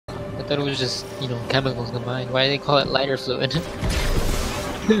I thought it was just, you know, chemicals combined. Why do they call it lighter fluid?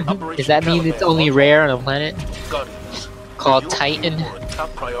 Does that mean it's only rare on a planet Guardians, called Titan?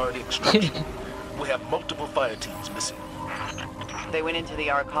 top priority extraction. We have multiple fire teams missing. They went into the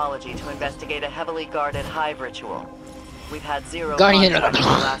arcology to investigate a heavily guarded hive ritual. We've had zero Guardian contact for the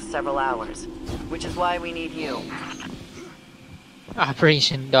last several hours, which is why we need you.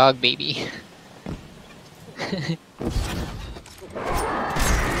 Operation Dog Baby.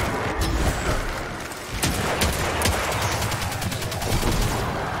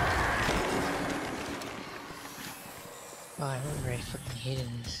 Oh, I remember I fucking hated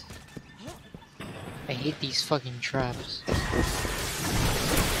this. I hate these fucking traps.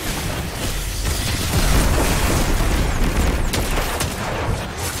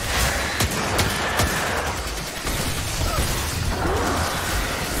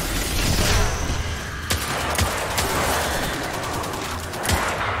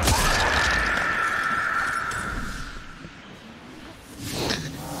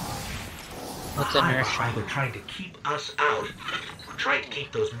 What's inertia? Either trying to keep us out, or trying to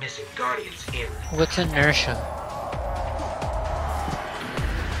keep those missing guardians in. What's inertia?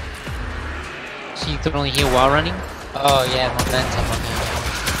 So you can only heal while running? Oh yeah, momentum.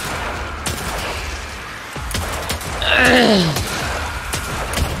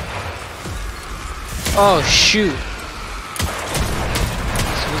 Oh shoot!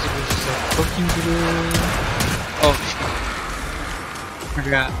 Oh shoot.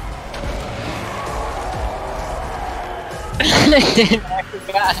 Forgot. I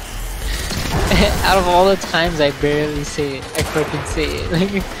forgot. Out of all the times I barely say it, I fucking say it.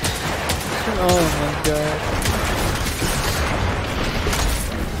 Like, oh my god.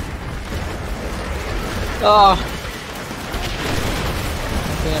 Oh.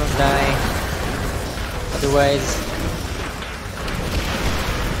 I think I'm dying. Otherwise.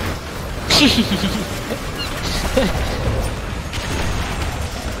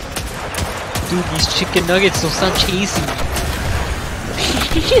 Dude, these chicken nuggets don't sound chasing me.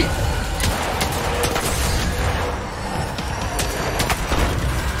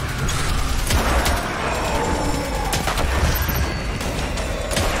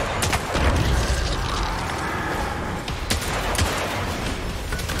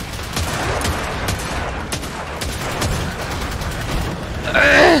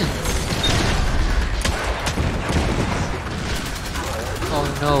 Oh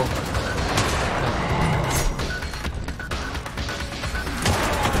no.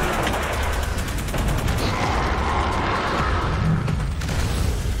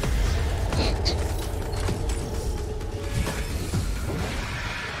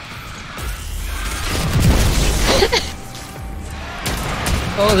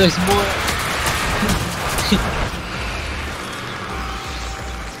 Oh, there's more.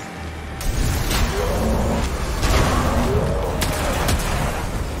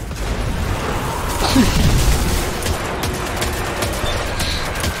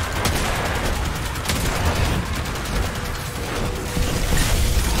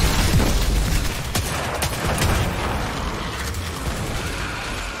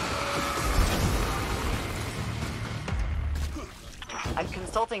 I'm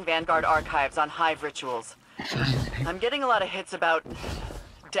consulting Vanguard archives on hive rituals. I'm getting a lot of hits about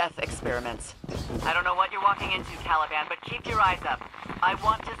death experiments. I don't know what you're walking into, Caliban, but keep your eyes up. I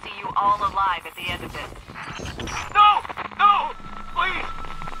want to see you all alive at the end of this. No! No! Please!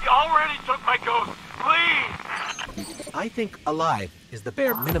 You already took my ghost! Please! I think alive is the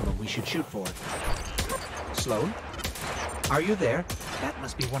bare minimum we should shoot for. Sloan? Are you there? That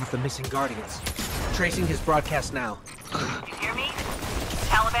must be one of the missing guardians. Tracing his broadcast now. You hear me?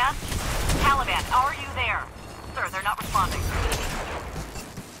 Caliban? Caliban, are you there? Sir, they're not responding.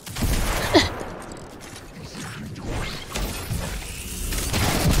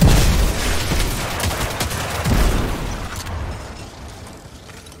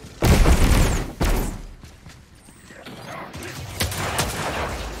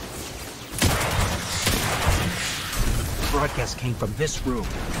 Broadcast came from this room.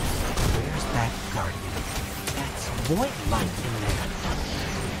 Where's that guardian? That's void light in there.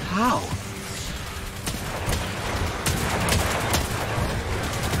 How?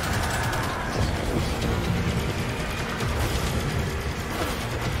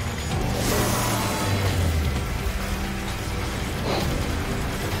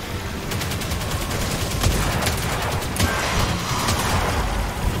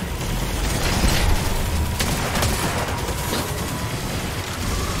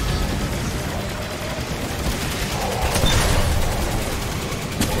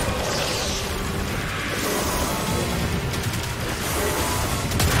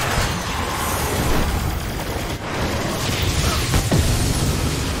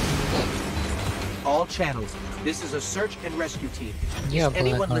 channels. This is a search and rescue team. Yeah, Is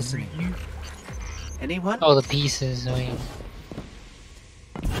anyone black listening? Anyone? Oh, the pieces. Wait.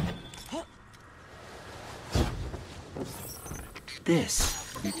 This.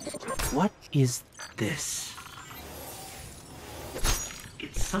 What is this?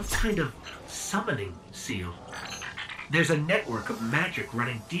 It's some kind of summoning seal. There's a network of magic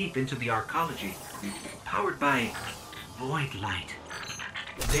running deep into the arcology, powered by void light.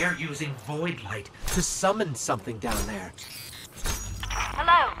 They're using void light to summon something down there.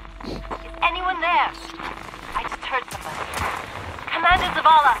 Hello? Is anyone there? I just heard somebody. Commander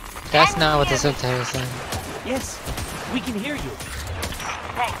Zavala! That's can not you what the hear me? subtitle said. Yes, we can hear you.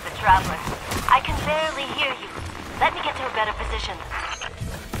 Thanks, the Traveler. I can barely hear you. Let me get to a better position.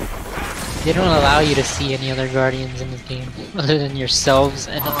 They don't allow you to see any other Guardians in this game, other than yourselves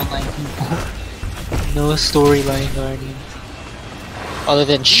and online people. No storyline Guardians. Other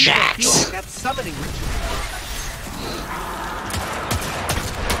than Shax. That summoning ritual.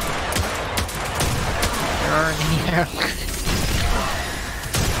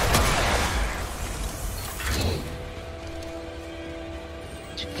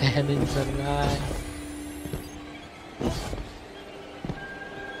 Japan's alive.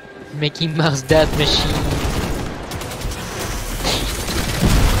 Mickey Mouse Death Machine.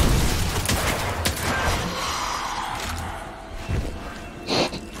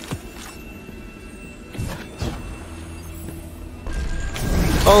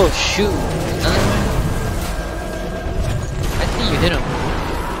 Oh shoot! I think you hit him.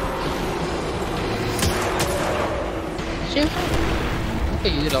 Did you?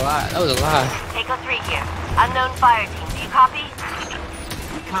 Okay, you did a lot. That was a lot. Echo 3 here. Unknown fire team. Do you copy?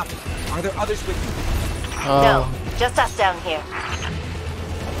 We copy. Are there others with you? Oh. No. Just us down here.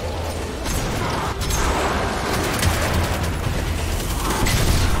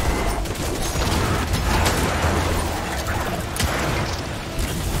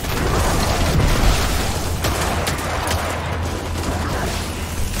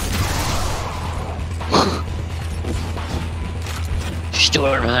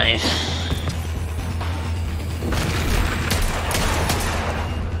 Storm Hive.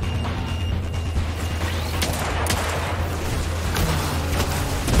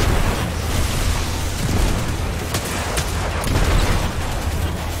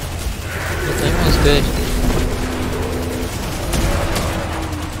 That was good.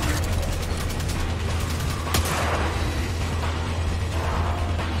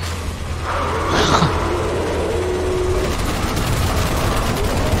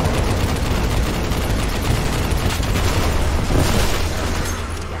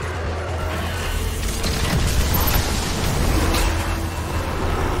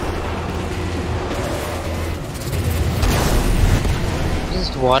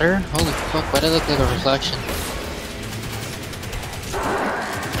 Water? Holy fuck, why did it look like a reflection?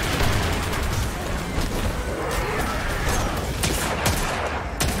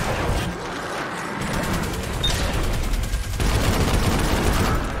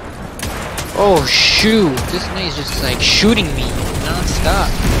 Oh shoot! This thing is just like shooting me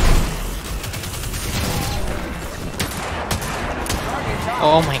non-stop.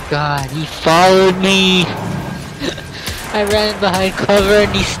 Oh my god, he followed me! I ran behind cover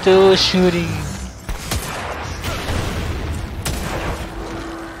and he's still shooting.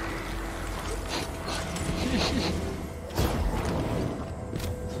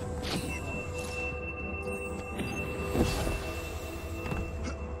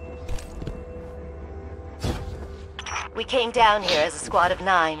 We came down here as a squad of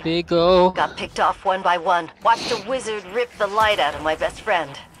 9. Big O. Got picked off one by one. Watched a wizard rip the light out of my best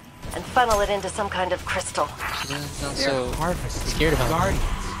friend. And funnel it into some kind of crystal. She doesn't sound They're so harvesting scared about it.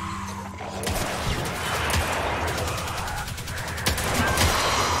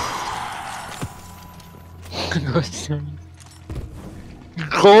 guardians. Ghost story.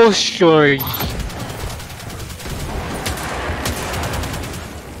 Ghost story.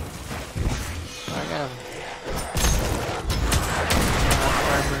 I got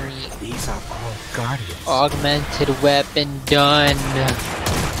armory. These are all guardians. Augmented weapon done.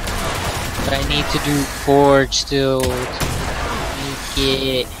 But I need to do forge still to make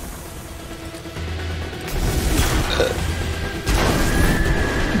it.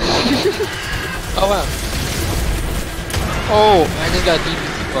 Oh wow. Oh, I just got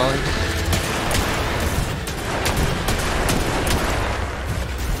DPT falling.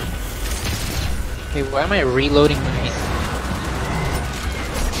 Wait, why am I reloading my... Okay,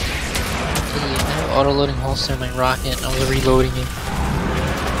 I have auto-loading holster in my rocket and I was reloading it.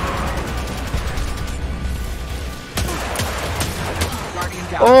 Guardian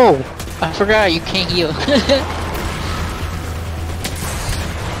down. Oh! I forgot you can't heal.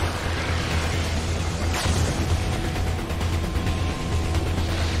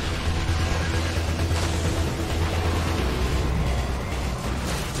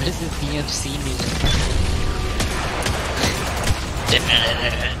 What is this DMC music?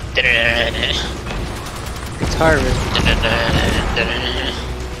 Guitar riff.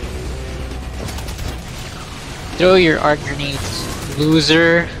 Throw your arc grenades,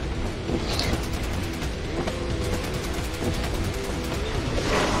 loser.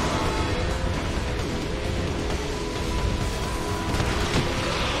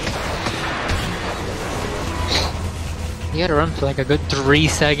 You gotta run for like a good 3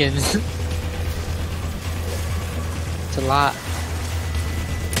 seconds. It's a lot.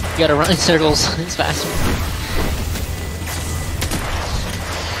 You gotta run in circles. It's faster.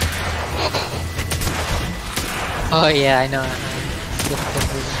 Oh yeah, I know.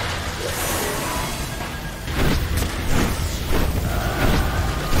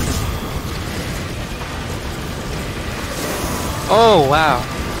 Oh wow.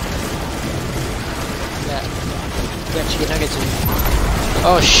 Yeah, chicken nuggets.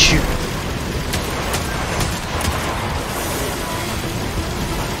 Oh shoot.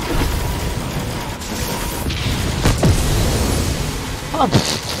 Oh.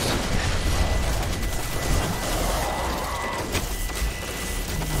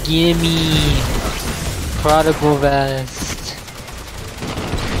 Gimme prodigal vest.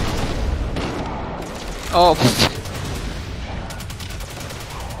 Oh.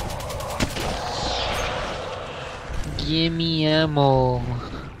 Gimme ammo.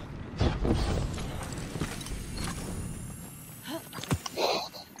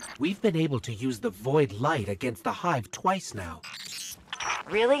 We've been able to use the void light against the hive twice now.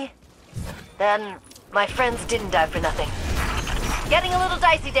 Really? Then my friends didn't die for nothing. Getting a little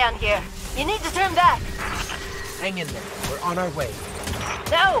dicey down here. You need to turn back. Hang in there. We're on our way.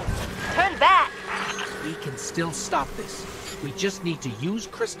 No! Turn back! We can still stop this. We just need to use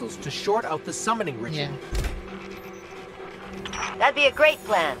crystals to short out the summoning ritual. Yeah. That'd be a great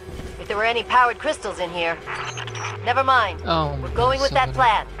plan. If there were any powered crystals in here. Never mind. Oh, We're going with that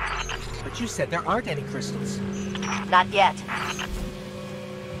plan. But you said there aren't any crystals. Not yet.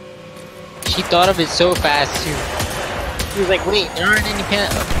 She thought of it so fast too. She was like, wait, there aren't any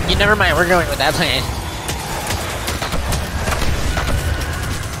you never mind, we're going with that plan.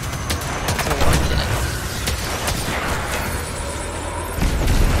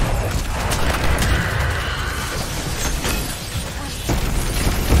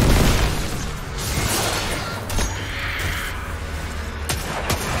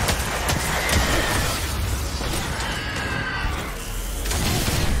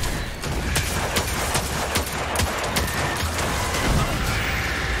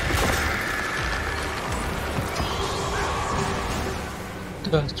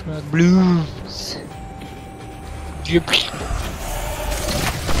 Dust Rock Blues.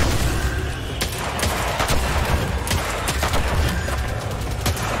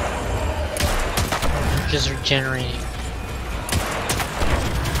 Just regenerating.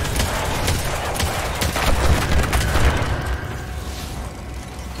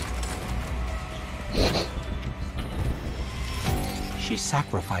 She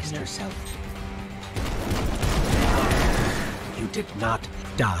sacrificed herself. You did not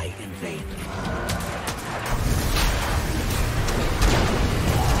die in vain.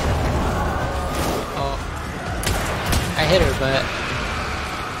 Oh. I hit her, but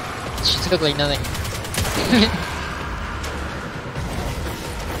she took like nothing.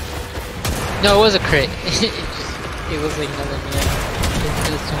 No, it was a crit. It was like nothing, yeah.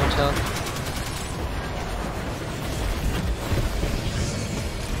 It was too much health.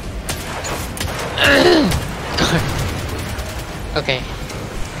 Okay.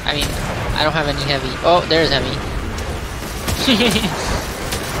 I mean, I don't have any heavy. Oh, there's heavy.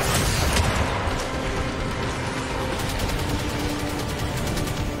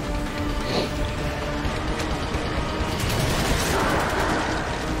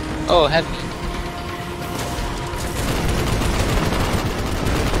 Oh, heavy.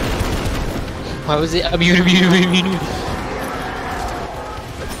 Why was it? Immune.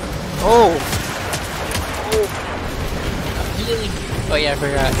 Oh! Healing. Oh yeah, I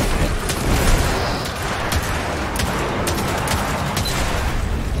forgot.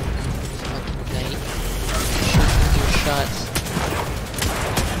 Knight. Shoot your shots.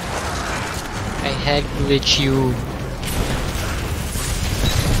 I head glitch you.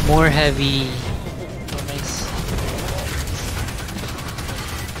 More heavy. Oh, nice.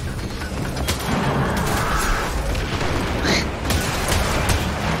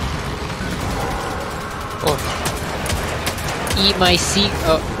 eat my seat.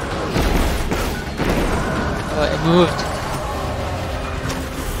 Oh. Oh, it moved.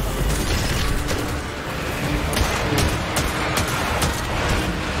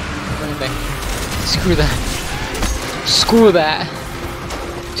 Running back. Screw that. Screw that.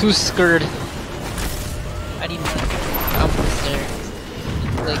 Too scared. I need more. I'm almost there.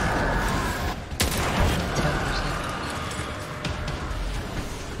 Like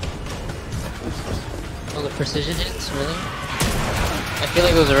 10%. Oh, the precision hits, really? I feel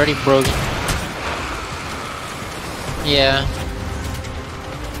like it was already broken. Yeah.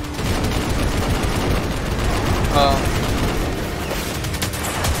 Oh.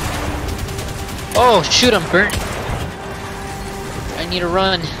 Oh shoot, I'm burnt. I need to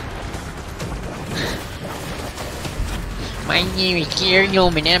run. My name is Gary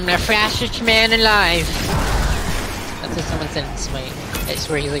Yeoman and I'm the fastest man alive. That's what someone said in Smite. I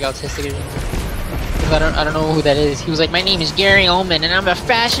swear he's like autistic or something. I don't know who that is. He was like, my name is Gary Yeoman and I'm the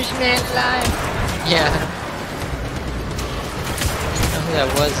fastest man alive. Yeah. I don't know who that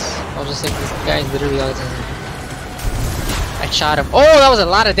was. I was just like, this guy is literally autistic. I shot him. Oh, that was a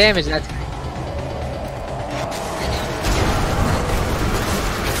lot of damage. That's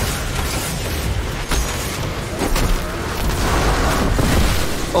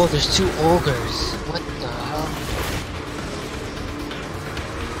oh, there's 2 ogres. What the hell?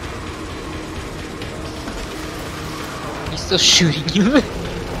 He's still shooting you.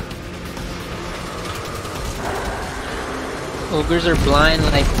 Ogres are blind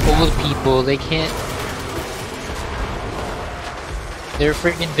like old people. They can't. Their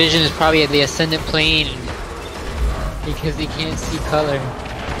freaking vision is probably at the ascendant plane because they can't see color.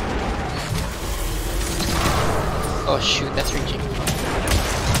 Oh shoot, that's reaching.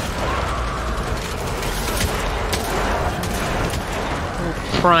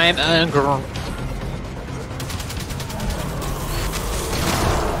 Prime anger.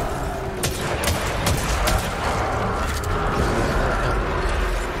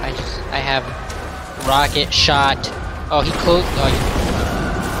 I have rocket shot. Oh, he closed. Oh,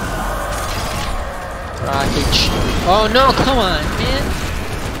 rocket. Oh no! Come on, man.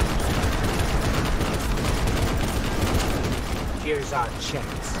 Here's our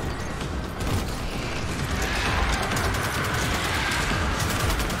chance.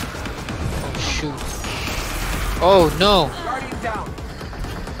 Shoot. Oh no.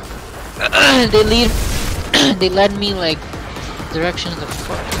 They led me like directions of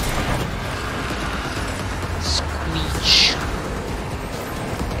fuck. Screech.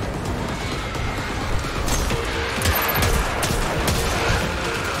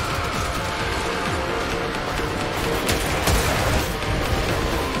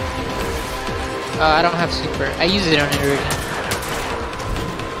 I don't have super. I use it on it already.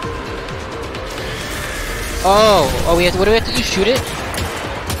 Oh, we have to, what do we have to do? Shoot it?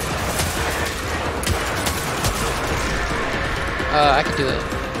 I can do it.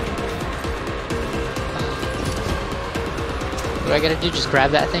 What do I gotta do? Just grab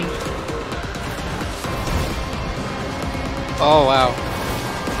that thing? Oh, wow.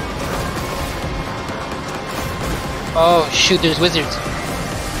 Oh, shoot, there's wizards.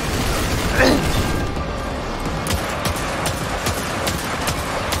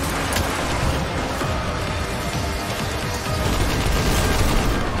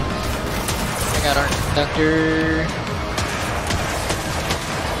 Got our conductor.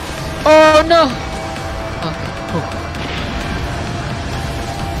 Oh no! Okay. Ooh.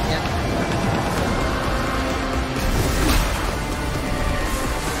 Yeah.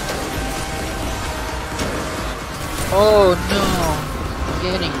 Oh no! I'm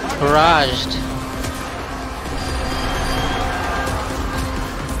getting barraged.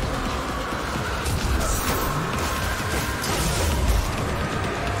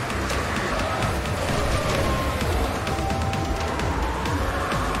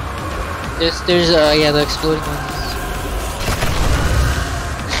 There's yeah, the exploding ones.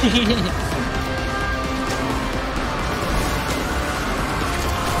 We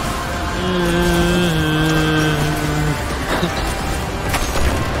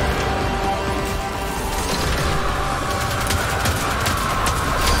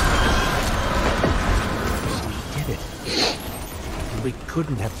did it. And we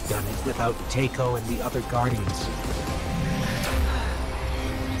couldn't have done it without Takeo and the other Guardians.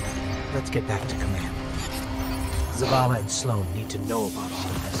 Let's get back to command. Zavala and Sloan need to know about all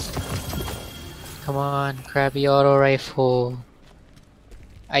of this. Come on, crappy auto rifle.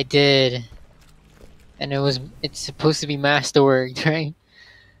 I did. And it's supposed to be masterworked, right?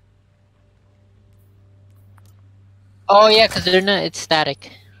 Oh yeah, cause they're not, it's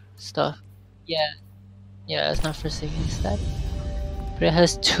static stuff. Yeah. Yeah, it's not for singing, it's static. But it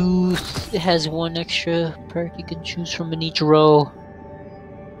has two. It has one extra perk you can choose from in each row.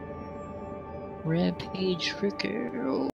 Rampage Fricker.